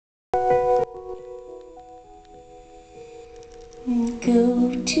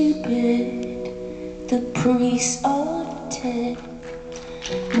Go to bed, the priests are dead.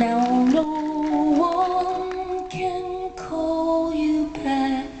 Now no one can call you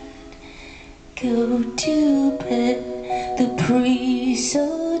back. Go to bed, the priests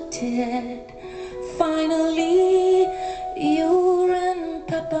are dead. Finally, you're in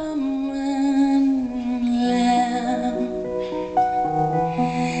peppermint land.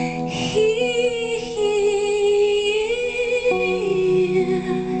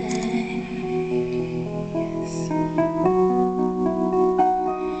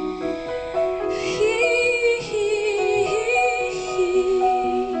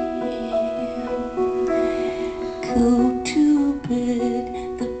 Go to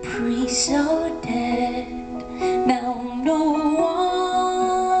bed, the priests are dead. Now no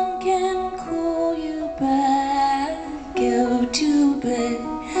one can call you back. Go to bed,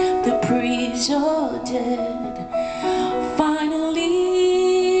 the priests are dead.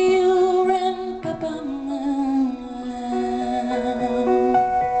 Finally, you're in peppermint land.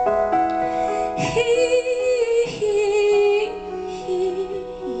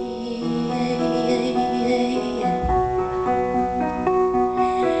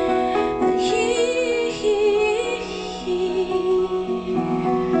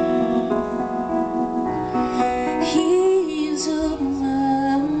 He's a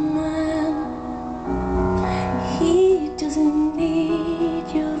merman. He doesn't need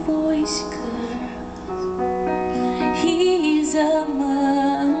your voice, girl. He's a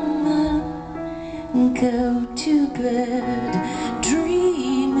merman. Go to bed,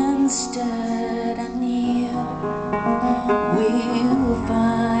 dream instead, and you will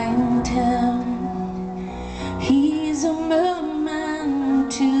find him. He's a merman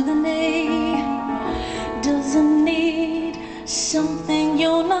to the knee. Doesn't need something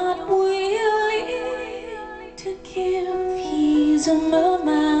you're not willing to give. He's a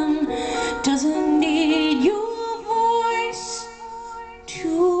merman, doesn't need your voice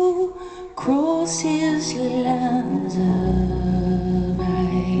to cross his lands of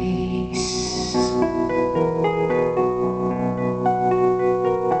ice.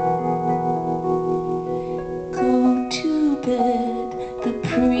 Go to bed, the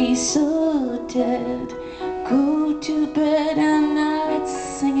priests are dead. Go to bed and let's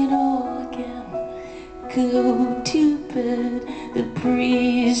sing it all again. Go to bed, the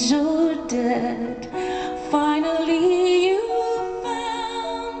priests are dead. Finally you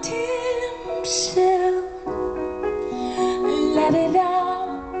found himself. Let it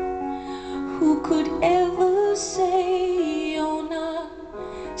out. Who could ever say you're not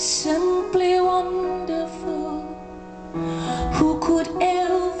simply wonderful? Who could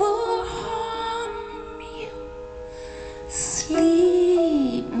ever harm you?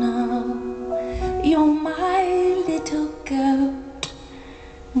 Sleep now, you're my little goat.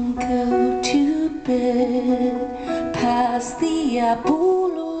 Go to bed, past the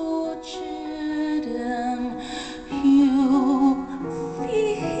apple